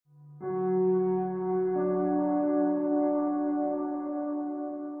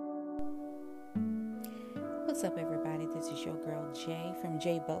What's up, everybody? This is your girl Jay from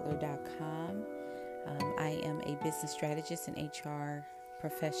jbutler.com. I am a business strategist and HR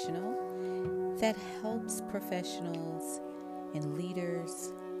professional that helps professionals and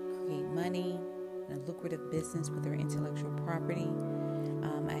leaders create money and a lucrative business with their intellectual property.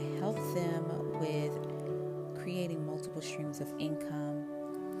 I help them with creating multiple streams of income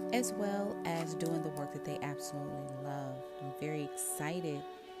as well as doing the work that they absolutely love. I'm very excited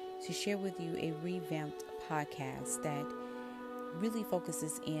to share with you a revamped podcast that really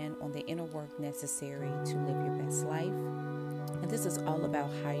focuses in on the inner work necessary to live your best life. And this is all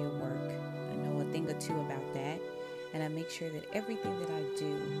about higher work. I know a thing or two about that, and I make sure that everything that I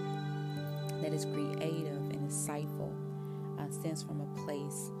do that is creative and insightful stems from a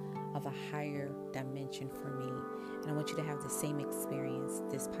place of a higher dimension for me. And I want you to have the same experience.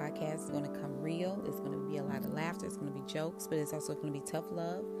 This podcast is going to come real. It's going to be a lot of laughter. It's going to be jokes, but it's also going to be tough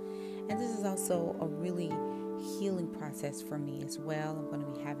love. And this is also a really healing process for me as well. I'm going to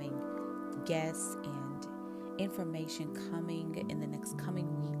be having guests and information coming in the next coming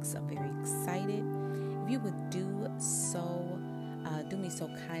weeks. I'm very excited. If you would do me so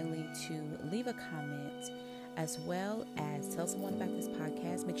kindly to leave a comment as well as tell someone about this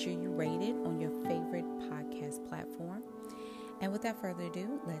podcast. Make sure you rate it on your favorite podcast platform. And without further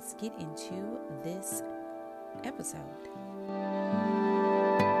ado, let's get into this episode.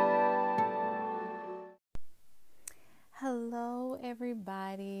 Hello,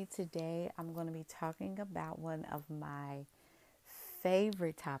 everybody. Today I'm going to be talking about one of my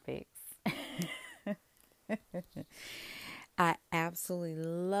favorite topics. I absolutely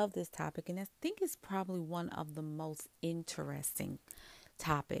love this topic, and I think it's probably one of the most interesting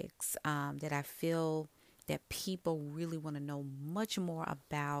topics that I feel that people really want to know much more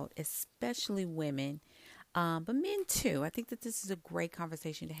about, especially women, but men too. I think that this is a great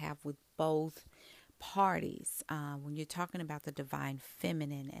conversation to have with both parties when you're talking about the divine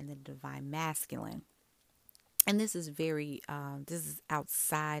feminine and the divine masculine. And this is this is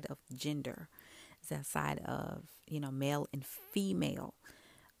outside of gender. It's outside of, male and female,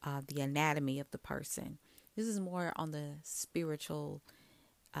 the anatomy of the person. This is more on the spiritual,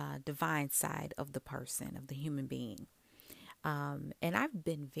 divine side of the person, of the human being. And I've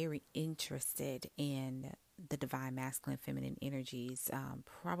been very interested in the divine masculine feminine energies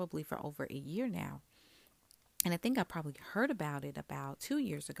probably for over a year now. And I think I probably heard about it about 2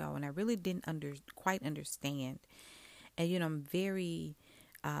 years ago, and I really didn't quite understand. And, I'm very...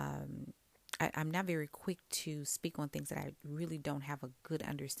 I'm not very quick to speak on things that I really don't have a good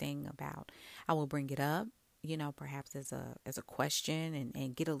understanding about. I will bring it up, perhaps as a question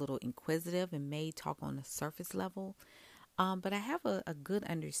and get a little inquisitive and may talk on the surface level. But I have a good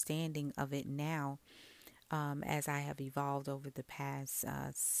understanding of it now as I have evolved over the past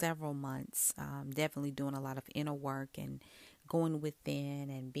several months. Definitely doing a lot of inner work and going within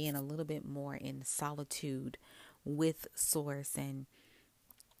and being a little bit more in solitude with Source and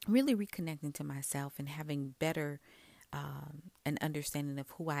really reconnecting to myself and having better an understanding of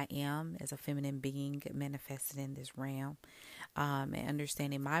who I am as a feminine being manifested in this realm, and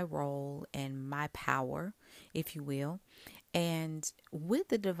understanding my role and my power, if you will. And with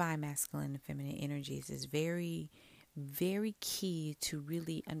the divine masculine and feminine energies is very, very key to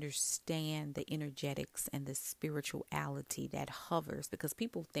really understand the energetics and the spirituality that hovers, because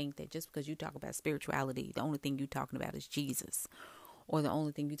people think that just because you talk about spirituality, the only thing you're talking about is Jesus. Or the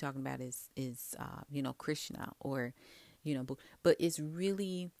only thing you're talking about is Krishna, or, but it's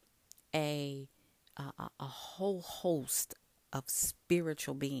really a whole host of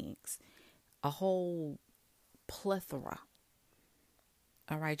spiritual beings, a whole plethora.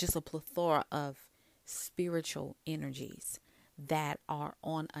 All right. Just a plethora of spiritual energies that are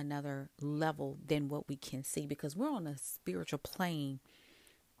on another level than what we can see, because we're on a spiritual plane.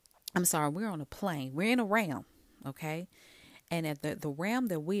 We're on a plane. We're in a realm. Okay. And at the realm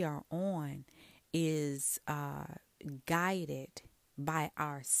that we are on is guided by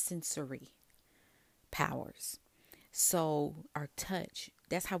our sensory powers. So our touch,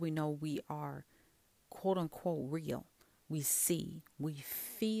 that's how we know we are quote unquote real. We see, we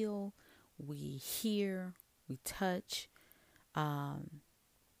feel, we hear, we touch,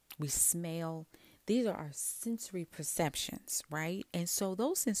 we smell. These are our sensory perceptions, right? And so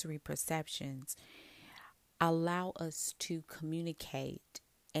those sensory perceptions allow us to communicate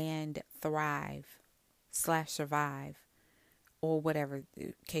and thrive/survive, or whatever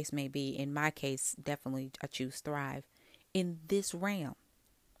the case may be. In my case, definitely I choose thrive in this realm.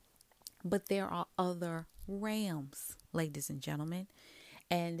 But there are other realms, ladies and gentlemen.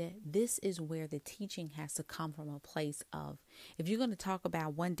 And this is where the teaching has to come from a place of, if you're going to talk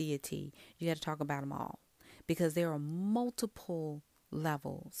about one deity, you got to talk about them all. because there are multiple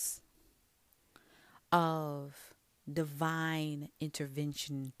levels of divine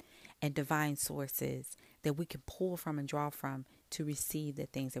intervention and divine sources that we can pull from and draw from to receive the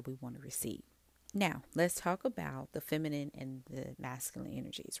things that we want to receive. Now, let's talk about the feminine and the masculine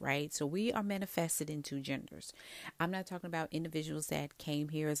energies, right? So we are manifested in two genders. I'm not talking about individuals that came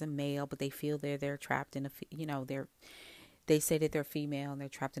here as a male, but they feel they're trapped in they say that they're female and they're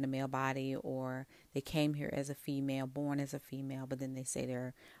trapped in a male body, or they came here as a female, born as a female, but then they say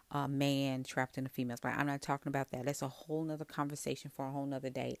they're a man trapped in a female's body. I'm not talking about that. That's a whole nother conversation for a whole nother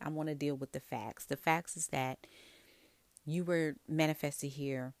day. I want to deal with the facts. The facts is that you were manifested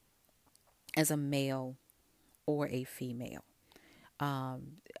here as a male or a female.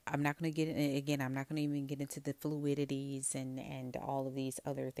 I'm not going to get in, again, I'm not going to even get into the fluidities and all of these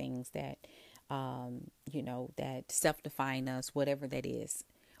other things that, that self-define us, whatever that is.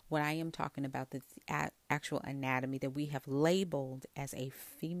 What I am talking about, the actual anatomy that we have labeled as a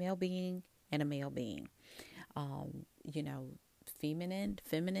female being and a male being. Feminine,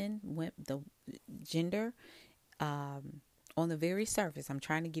 the gender, on the very surface. I'm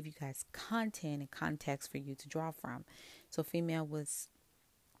trying to give you guys content and context for you to draw from. So female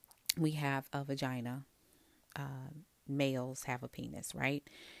we have a vagina. Males have a penis, right?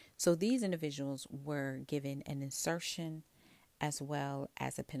 So these individuals were given an insertion as well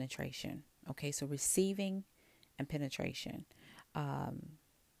as a penetration. Okay, so receiving and penetration.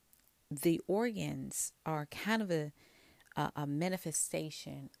 The organs are kind of a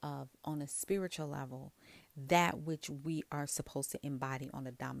manifestation of, on a spiritual level, that which we are supposed to embody on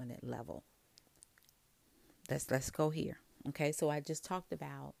a dominant level. Let's go here. Okay, so I just talked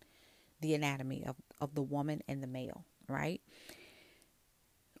about the anatomy of the woman and the male, right?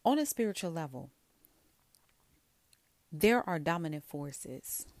 On a spiritual level, there are dominant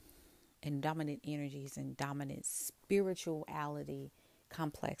forces and dominant energies and dominant spirituality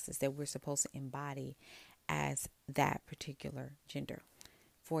complexes that we're supposed to embody as that particular gender.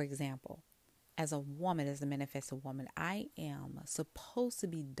 For example, as a woman, as a manifested woman, I am supposed to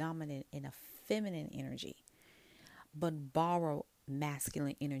be dominant in a feminine energy, but borrow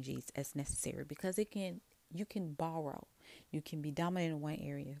masculine energies as necessary, because you can borrow. You can be dominant in one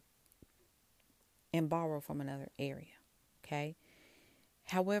area and borrow from another area. Okay.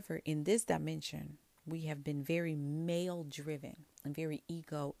 However, in this dimension, we have been very male driven and very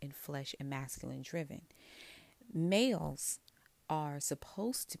ego and flesh and masculine driven. Males are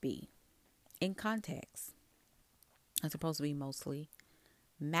supposed to be, in context, are supposed to be mostly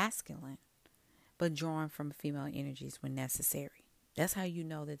masculine, but drawing from female energies when necessary. That's how you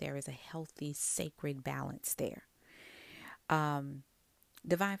know that there is a healthy, sacred balance there.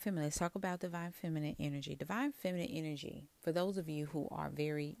 Divine feminine. Let's talk about divine feminine energy. Divine feminine energy, for those of you who are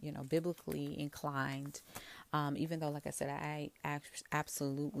very, biblically inclined, even though, like I said, I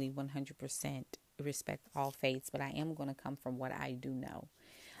absolutely 100% respect all faiths, but I am going to come from what I do know,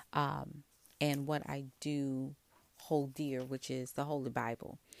 and what I do hold dear, which is the Holy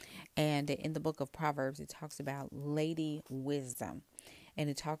Bible. And in the book of Proverbs, it talks about Lady Wisdom, and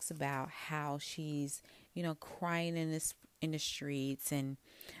it talks about how she's, crying in the streets, and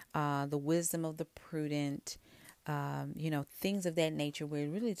the wisdom of the prudent, things of that nature, where it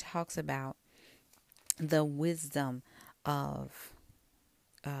really talks about the wisdom of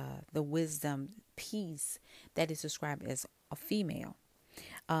the wisdom piece that is described as a female.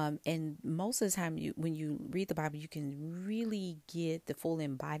 And most of the time, when you read the Bible, you can really get the full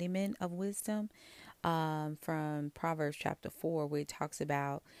embodiment of wisdom from Proverbs chapter 4, where it talks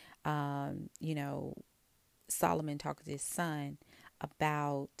about, Solomon talking to his son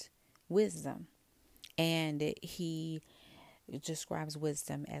about wisdom. And he describes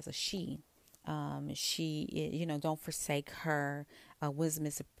wisdom as a she. She, don't forsake her. Wisdom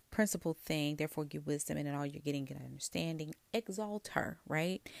is a principal thing. Therefore, get wisdom, and in all you're getting, get understanding. Exalt her,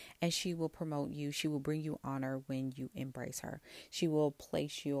 right? And she will promote you. She will bring you honor when you embrace her. She will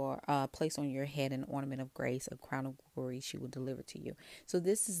place on your head an ornament of grace, a crown of glory. She will deliver to you. So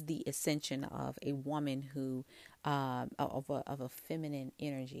this is the ascension of a woman who, of a feminine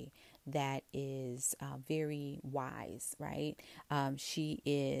energy that is very wise, right? She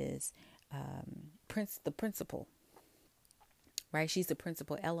is the principal, right? She's the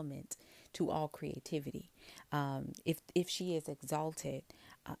principal element to all creativity. If she is exalted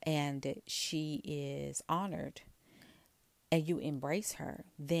and she is honored, and you embrace her,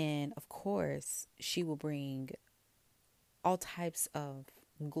 then of course she will bring all types of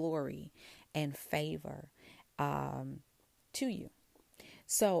glory and favor to you.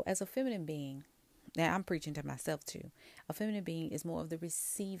 So as a feminine being, Now I'm preaching to myself too. A feminine being is more of the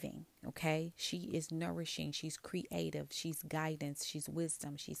receiving, okay? She is nourishing, she's creative, she's guidance, she's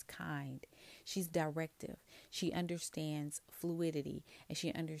wisdom, she's kind, she's directive. She understands fluidity and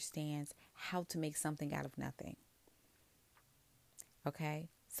she understands how to make something out of nothing. Okay?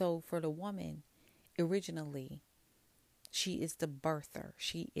 So for the woman, originally, she is the birther.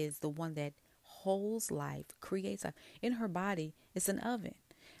 She is the one that holds life, creates life. In her body, it's an oven.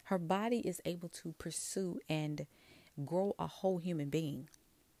 Her body is able to pursue and grow a whole human being.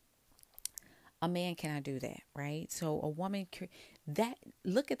 A man cannot do that, right? So a woman that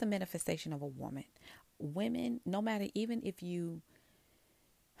look at the manifestation of a woman. Women, no matter, even if you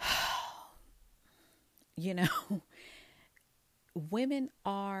you know, women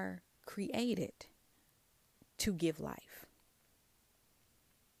are created to give life.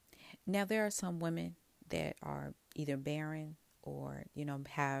 Now there are some women that are either barren or,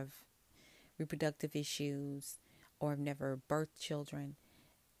 have reproductive issues or have never birthed children.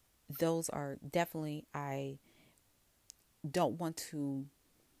 Those are definitely, I don't want to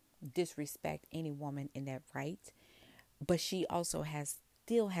disrespect any woman in that right, but she also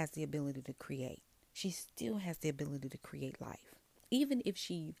still has the ability to create. She still has the ability to create life. Even if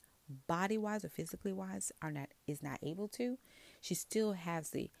she body wise or physically wise is not able to, she still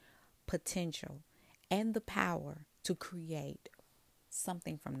has the potential and the power to create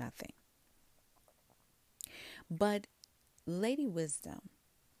something from nothing. But Lady Wisdom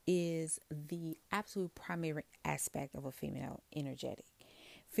is the absolute primary aspect of a female energetic.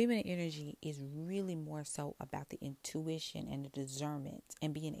 Feminine energy is really more so about the intuition and the discernment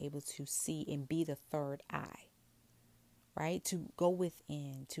and being able to see and be the third eye, right? To go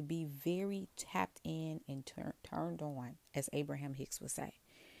within, to be very tapped in and turned on, as Abraham Hicks would say.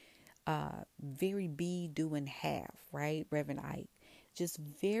 Very be, do, and have, right? Reverend Ike. Just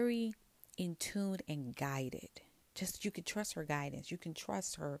very in tune and guided. Just you can trust her guidance. You can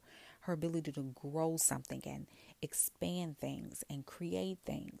trust her ability to grow something and expand things and create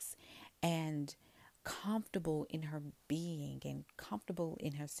things, and comfortable in her being and comfortable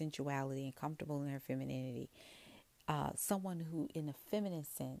in her sensuality and comfortable in her femininity. Someone who, in a feminine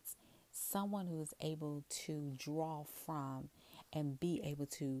sense, someone who is able to draw from and be able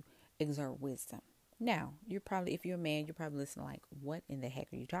to exert wisdom. Now, if you're a man, you're probably listening like, what in the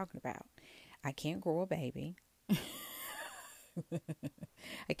heck are you talking about? I can't grow a baby.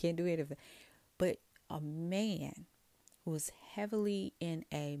 I can't do anything. But a man who is heavily in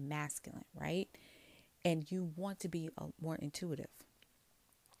a masculine, right? And you want to be more intuitive.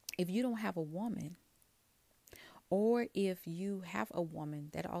 If you don't have a woman, or if you have a woman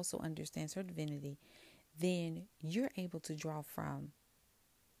that also understands her divinity, then you're able to draw from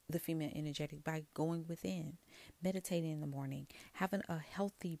the female energetic by going within, meditating in the morning, having a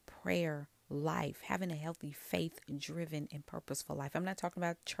healthy prayer life, having a healthy faith-driven and purposeful life. I'm not talking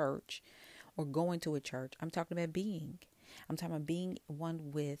about church or going to a church. I'm talking about being. I'm talking about being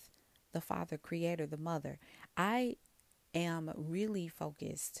one with the Father, Creator, the Mother. I am really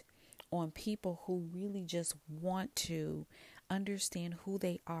focused on people who really just want to understand who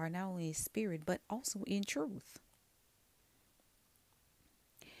they are, not only in spirit, but also in truth.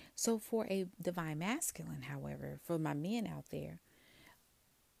 So for a divine masculine, however, for my men out there,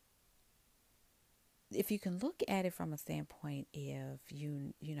 if you can look at it from a standpoint of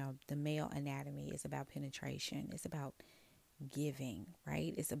the male anatomy is about penetration, it's about giving,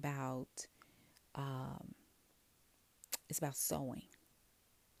 right? It's about sowing,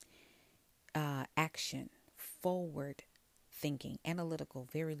 action, forward thinking, analytical,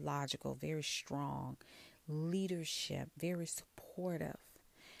 very logical, very strong, leadership, very supportive,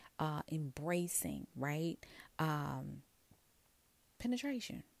 embracing, right?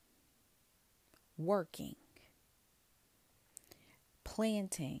 Penetration, working,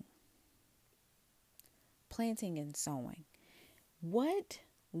 planting and sowing. What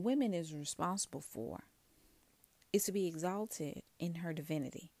women is responsible for is to be exalted in her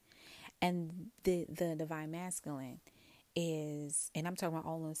divinity. And the divine masculine is, and I'm talking about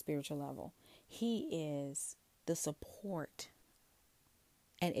all on a spiritual level, he is the support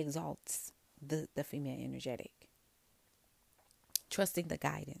and exalts the female energetic. Trusting the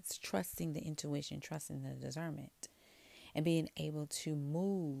guidance, trusting the intuition, trusting the discernment, and being able to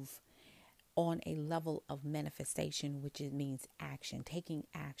move on a level of manifestation, which it means action, taking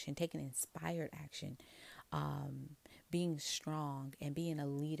inspired action, being strong and being a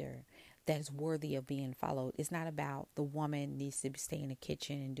leader that's worthy of being followed. It's not about the woman needs to stay in the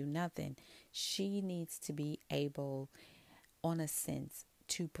kitchen and do nothing. She needs to be able, on a sense,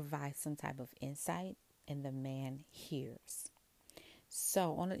 to provide some type of insight, and the man hears.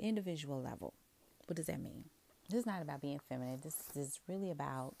 So on an individual level, What does that mean? This is not about being feminine. This is really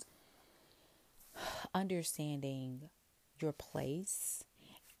about understanding your place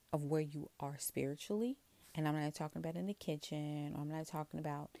of where you are spiritually. And I'm not talking about in the kitchen, or I'm not talking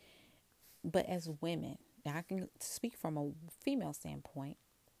about, but as women. Now, I can speak from a female standpoint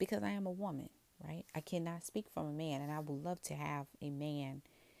because I am a woman, right? I cannot speak from a man, and I would love to have a man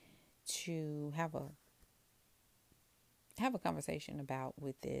to have a conversation about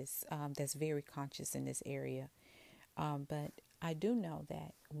with this, that's very conscious in this area. But I do know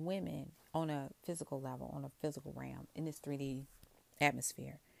that women on a physical level, on a physical realm, in this 3D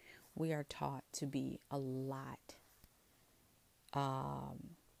atmosphere, we are taught to be a lot,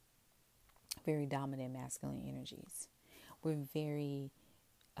 very dominant masculine energies. We're very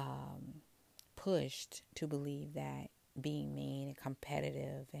pushed to believe that being mean and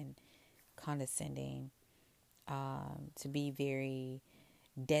competitive and condescending, to be very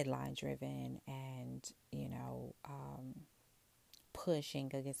deadline driven and, pushing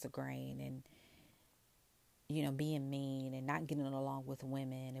against the grain and, being mean and not getting along with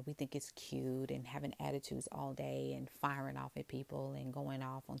women. And we think it's cute and having attitudes all day and firing off at people and going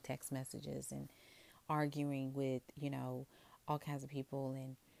off on text messages and arguing with, all kinds of people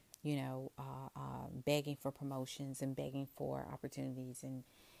and, begging for promotions and begging for opportunities and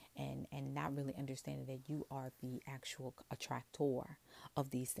not really understanding that you are the actual attractor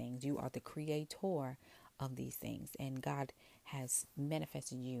of these things. You are the creator of these things. And God has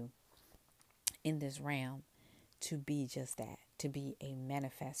manifested you in this realm to be just that, to be a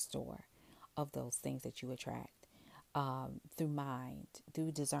manifestor of those things that you attract, through mind,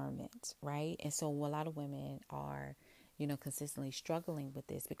 through discernment, right? And so a lot of women are, consistently struggling with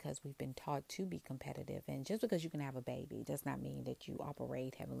this because we've been taught to be competitive. And just because you can have a baby does not mean that you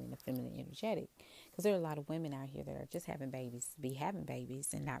operate heavily in the feminine energetic. Because there are a lot of women out here that are just having babies to be having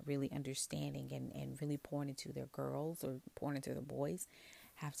babies and not really understanding and really pouring into their girls or pouring into their boys.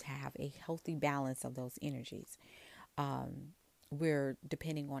 Have to have a healthy balance of those energies. We're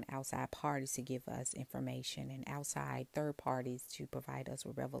depending on outside parties to give us information and outside third parties to provide us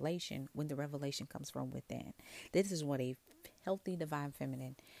with revelation when the revelation comes from within. This is what a healthy divine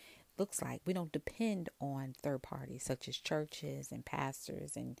feminine looks like. We don't depend on third parties such as churches and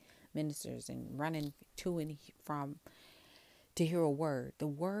pastors and ministers and running to and from to hear a word. The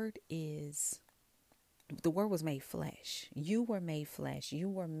word was made flesh. You were made flesh. You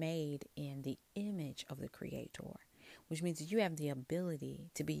were made in the image of the Creator, which means that you have the ability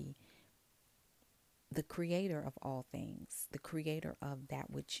to be the creator of all things, the creator of that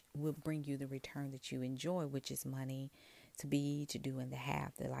which will bring you the return that you enjoy, which is money, to be, to do, and to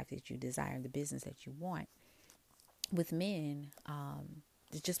have the life that you desire and the business that you want. With men,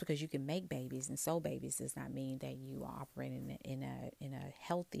 just because you can make babies and sow babies does not mean that you are operating in a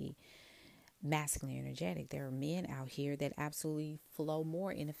healthy masculine energetic. There are men out here that absolutely flow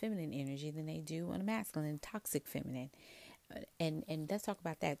more in a feminine energy than they do in a masculine, toxic feminine. And let's talk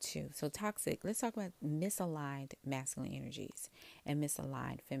about that too. So toxic, let's talk about misaligned masculine energies and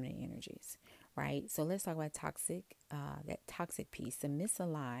misaligned feminine energies, right? So let's talk about toxic, that toxic piece. The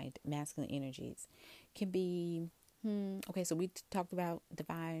misaligned masculine energies can be, okay, so we talked about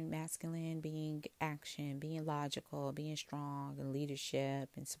divine masculine being action, being logical, being strong and leadership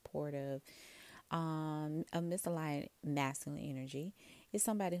and supportive. A misaligned masculine energy is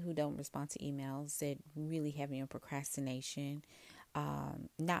somebody who don't respond to emails, that really heavy on procrastination,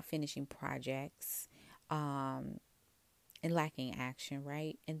 not finishing projects, and lacking action,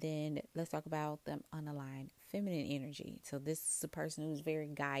 right? And then let's talk about the unaligned feminine energy. So this is a person who's very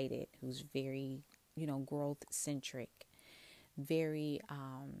guided, who's very, growth centric, very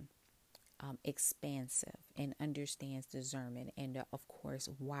expansive and understands discernment and, of course,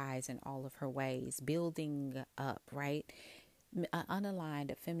 wise in all of her ways, building up, right?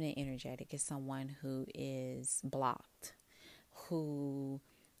 Unaligned feminine energetic is someone who is blocked, who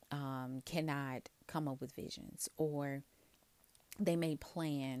cannot come up with visions, or they may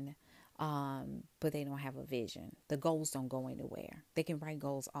plan, but they don't have a vision. The goals don't go anywhere. They can write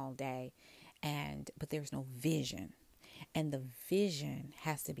goals all day, but there's no vision. And the vision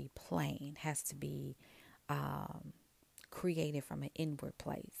has to be plain, has to be created from an inward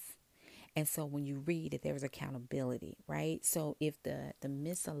place. And so when you read it, there's accountability, right? So if the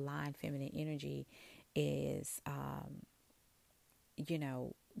misaligned feminine energy is,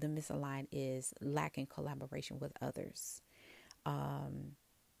 the misaligned is lacking collaboration with others,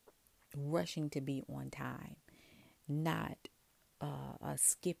 rushing to be on time, not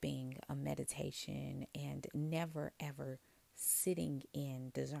skipping a meditation, and never ever sitting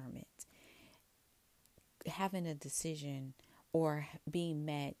in discernment, having a decision or being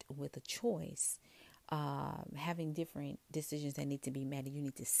met with a choice, having different decisions that need to be made, and you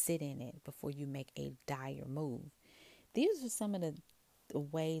need to sit in it before you make a dire move. These are some of the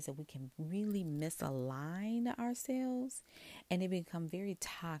ways that we can really misalign ourselves, and it become very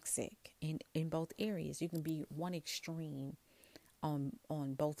toxic in both areas. You can be one extreme on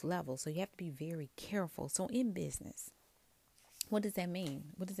both levels. So you have to be very careful. So in business, what does that mean?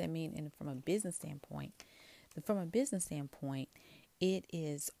 What does that mean from a business standpoint? From a business standpoint, it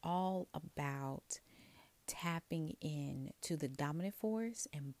is all about tapping in to the dominant force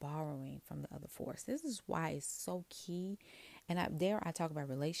and borrowing from the other force. This is why it's so key. And I talk about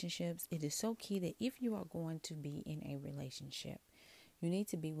relationships. It is so key that if you are going to be in a relationship, you need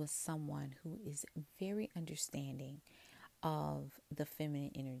to be with someone who is very understanding of the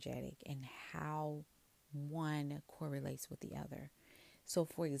feminine energetic and how one correlates with the other. So,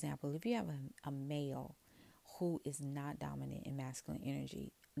 for example, if you have a male who is not dominant in masculine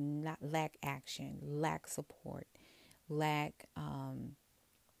energy, not lack action, lack support, lack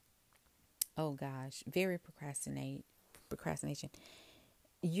very procrastination,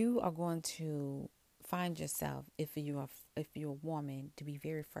 you are going to find yourself, if you're a woman, to be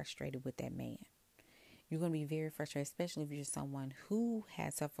very frustrated with that man. You're going to be very frustrated, especially if you're someone who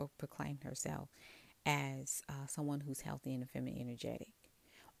has self-proclaimed herself as someone who's healthy and feminine energetic,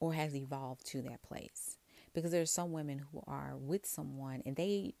 or has evolved to that place. Because there's some women who are with someone and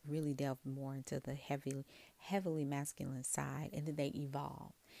they really delve more into the heavily masculine side, and then they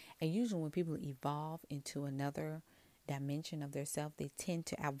evolve. And usually when people evolve into another dimension of their self, they tend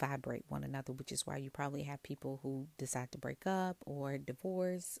to out-vibrate one another, which is why you probably have people who decide to break up or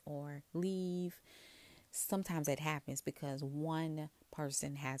divorce or leave. Sometimes it happens because one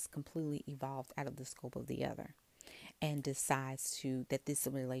person has completely evolved out of the scope of the other and decides that this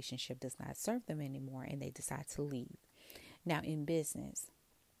relationship does not serve them anymore, and they decide to leave. Now, in business,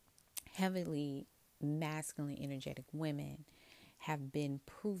 heavily masculine energetic women have been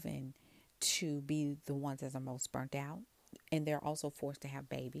proven to be the ones that are most burnt out, and they're also forced to have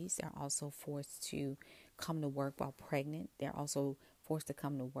babies. They're also forced to come to work while pregnant. They're also forced to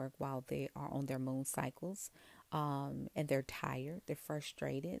come to work while they are on their moon cycles, and they're tired. They're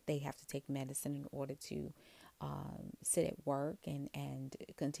frustrated. They have to take medicine in order to sit at work and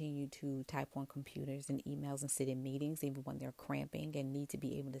continue to type on computers and emails and sit in meetings, even when they're cramping and need to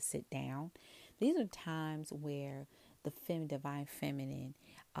be able to sit down. These are times where the divine feminine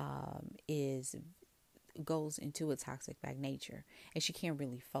goes into a toxic back nature, and she can't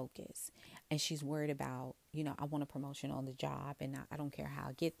really focus, and she's worried about, I want a promotion on the job, and I don't care how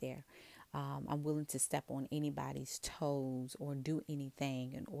I get there. I'm willing to step on anybody's toes or do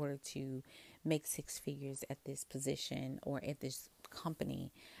anything in order to make six figures at this position or at this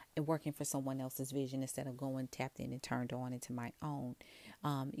company, and working for someone else's vision instead of going tapped in and turned on into my own.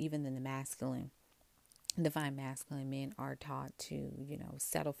 Even in the divine masculine, men are taught to,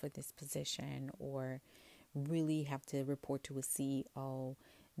 settle for this position, or really have to report to a CEO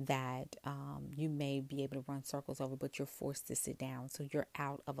that you may be able to run circles over, but you're forced to sit down. So you're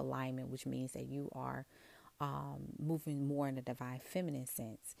out of alignment, which means that you are moving more in a divine feminine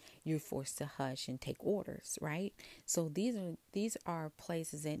sense. You're forced to hush and take orders, right? So these are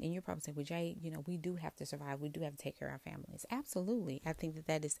places, and you're probably saying, well, Jay, we do have to survive. We do have to take care of our families. Absolutely. I think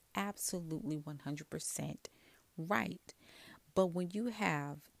that is absolutely 100% right. But when you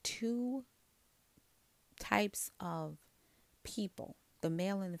have two types of people, the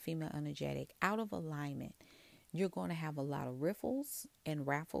male and the female energetic, out of alignment, you're going to have a lot of riffles and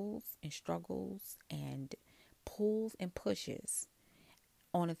raffles and struggles and pulls and pushes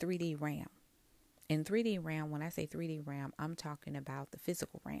on a 3D realm. In 3D realm, when I say 3D realm, I'm talking about the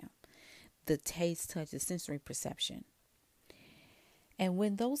physical realm, the taste, touch, the sensory perception. And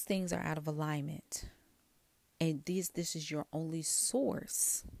when those things are out of alignment, and this is your only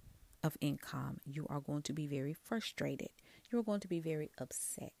source of income, you are going to be very frustrated. You're going to be very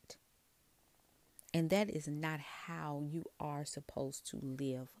upset. And that is not how you are supposed to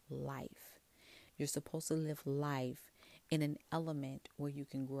live life. You're supposed to live life in an element where you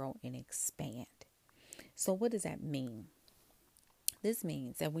can grow and expand. So what does that mean? This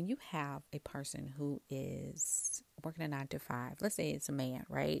means that when you have a person who is working a 9 to 5, let's say it's a man,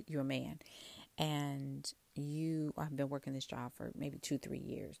 right? You're a man, and you have been working this job for maybe 2-3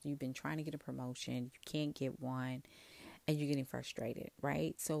 years. You've been trying to get a promotion. You can't get one, and you're getting frustrated,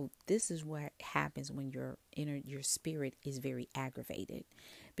 right? So this is what happens when your spirit is very aggravated,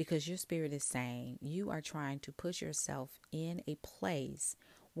 because your spirit is saying you are trying to push yourself in a place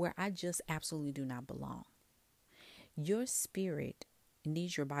where I just absolutely do not belong. Your spirit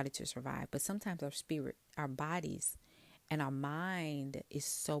needs your body to survive, but sometimes our bodies And our mind is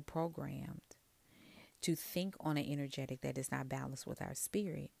so programmed to think on an energetic that is not balanced with our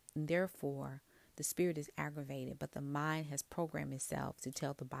spirit. And therefore, the spirit is aggravated, but the mind has programmed itself to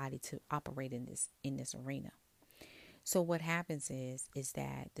tell the body to operate in this arena. So what happens is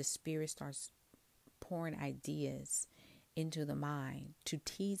that the spirit starts pouring ideas into the mind to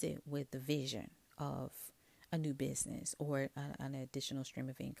tease it with the vision of a new business or an additional stream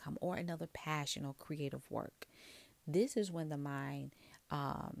of income or another passion or creative work. This is when the mind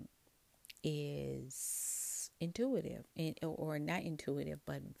is intuitive or not intuitive,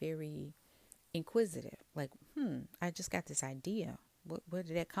 but very inquisitive. Like, I just got this idea. Where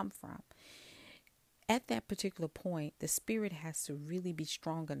did that come from? At that particular point, the spirit has to really be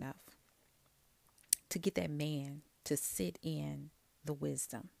strong enough to get that man to sit in the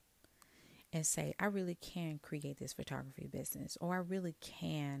wisdom and say, I really can create this photography business, or I really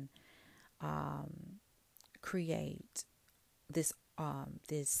can create this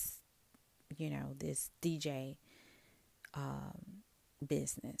this DJ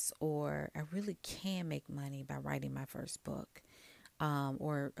business, or I really can make money by writing my first book,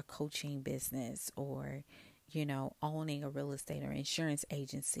 or a coaching business, or owning a real estate or insurance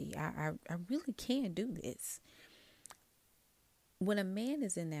agency. I really can do this. When a man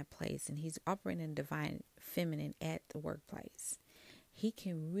is in that place and he's operating in divine feminine at the workplace, he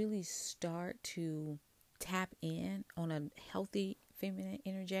can really start to tap in on a healthy feminine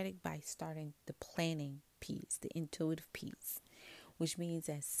energetic by starting the planning piece, the intuitive piece, which means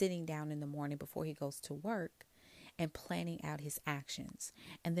that sitting down in the morning before he goes to work and planning out his actions.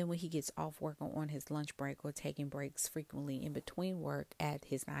 And then when he gets off work or on his lunch break or taking breaks frequently in between work at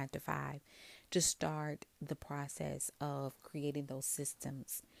his 9 to 5, to start the process of creating those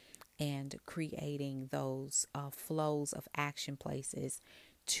systems and creating those flows of action places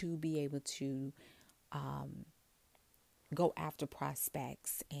to be able to go after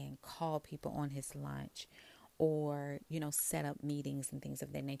prospects and call people on his lunch, or, set up meetings and things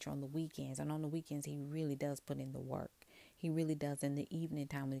of that nature on the weekends. And on the weekends, he really does put in the work. He really does. In the evening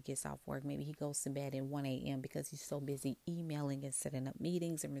time when he gets off work, maybe he goes to bed at 1 a.m. because he's so busy emailing and setting up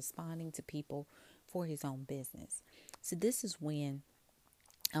meetings and responding to people for his own business. So this is when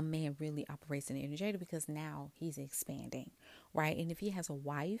a man really operates in energetic, because now he's expanding, right? And if he has a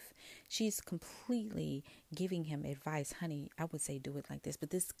wife, she's completely giving him advice. Honey, I would say do it like this, but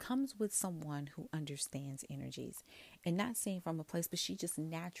this comes with someone who understands energies, and not saying from a place, but she just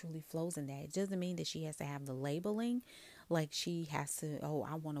naturally flows in that. It doesn't mean that she has to have the labeling, like she has to,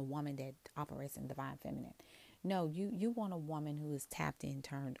 I want a woman that operates in divine feminine. No, you want a woman who is tapped in,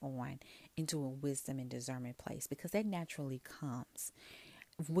 turned on into a wisdom and discernment place, because that naturally comes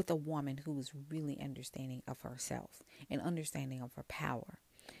with a woman who is really understanding of herself and understanding of her power.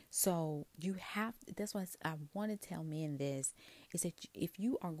 So that's why I want to tell men this, is that if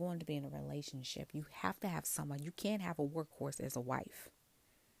you are going to be in a relationship, you have to have someone. You can't have a workhorse as a wife.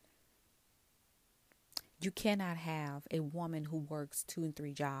 You cannot have a woman who works 2 and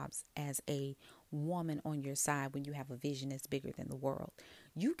 3 jobs as a woman on your side when you have a vision that's bigger than the world.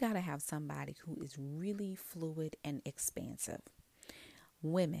 You got to have somebody who is really fluid and expansive.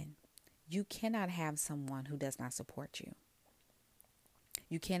 Women, you cannot have someone who does not support you.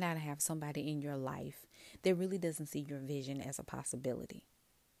 You cannot have somebody in your life that really doesn't see your vision as a possibility.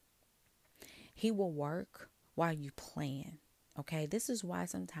 He will work while you plan. Okay, this is why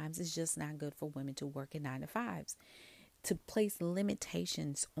sometimes it's just not good for women to work in 9 to 5s. To place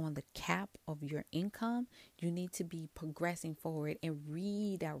limitations on the cap of your income, you need to be progressing forward and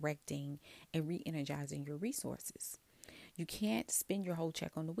redirecting and re-energizing your resources. You can't spend your whole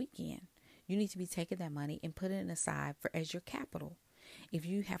check on the weekend. You need to be taking that money and putting it aside as your capital. If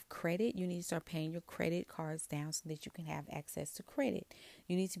you have credit, you need to start paying your credit cards down so that you can have access to credit.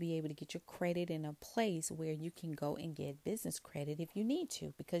 You need to be able to get your credit in a place where you can go and get business credit if you need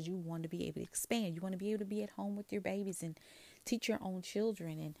to, because you want to be able to expand. You want to be able to be at home with your babies and teach your own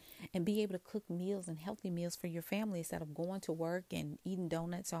children and be able to cook meals and healthy meals for your family instead of going to work and eating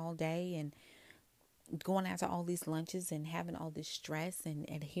donuts all day and going out to all these lunches and having all this stress and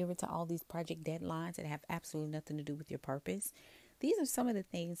adhering to all these project deadlines that have absolutely nothing to do with your purpose. These are some of the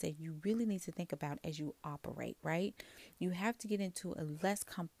things that you really need to think about as you operate, right? You have to get into a less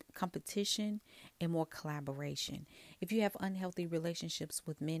competition and more collaboration. If you have unhealthy relationships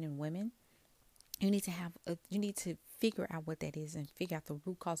with men and women, you need to figure out what that is and figure out the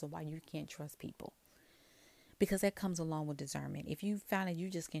root cause of why you can't trust people. Because that comes along with discernment. If you find that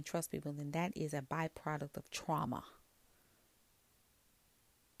you just can't trust people, then that is a byproduct of trauma.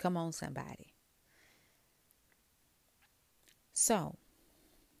 Come on, somebody. So,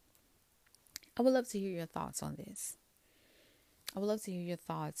 I would love to hear your thoughts on this. I would love to hear your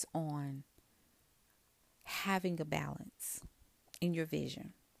thoughts on having a balance in your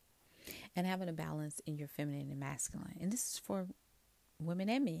vision and having a balance in your feminine and masculine. And this is for women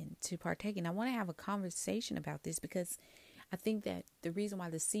and men to partake in. I want to have a conversation about this because I think that the reason why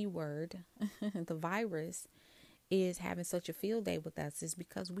the C word, the virus, is having such a field day with us is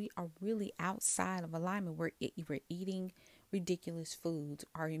because we are really outside of alignment. We're eating ridiculous foods.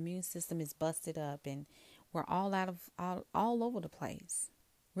 Our immune system is busted up and we're all over the place.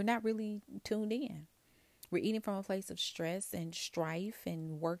 We're not really tuned in. We're eating from a place of stress and strife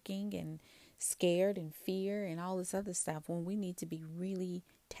and working and scared and fear and all this other stuff when we need to be really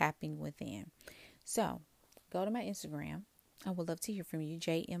tapping within. So go to my Instagram. I would love to hear from you,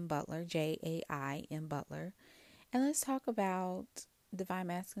 J.M. Butler, Jaim Butler. And let's talk about divine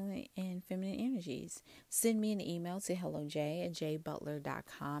masculine and feminine energies. Send me an email to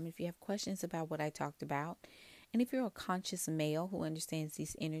helloj@jbutler.com if you have questions about what I talked about. And if you're a conscious male who understands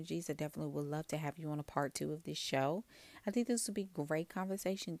these energies, I definitely would love to have you on a part 2 of this show. I think this would be a great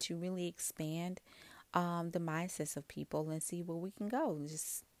conversation to really expand the mindsets of people and see where we can go.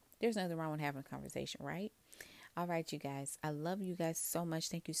 There's nothing wrong with having a conversation, right? All right, you guys. I love you guys so much.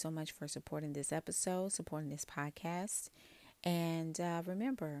 Thank you so much for supporting this episode, supporting this podcast. And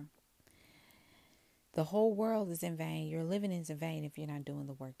remember, the whole world is in vain. Your living is in vain if you're not doing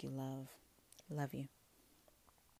the work you love. Love you.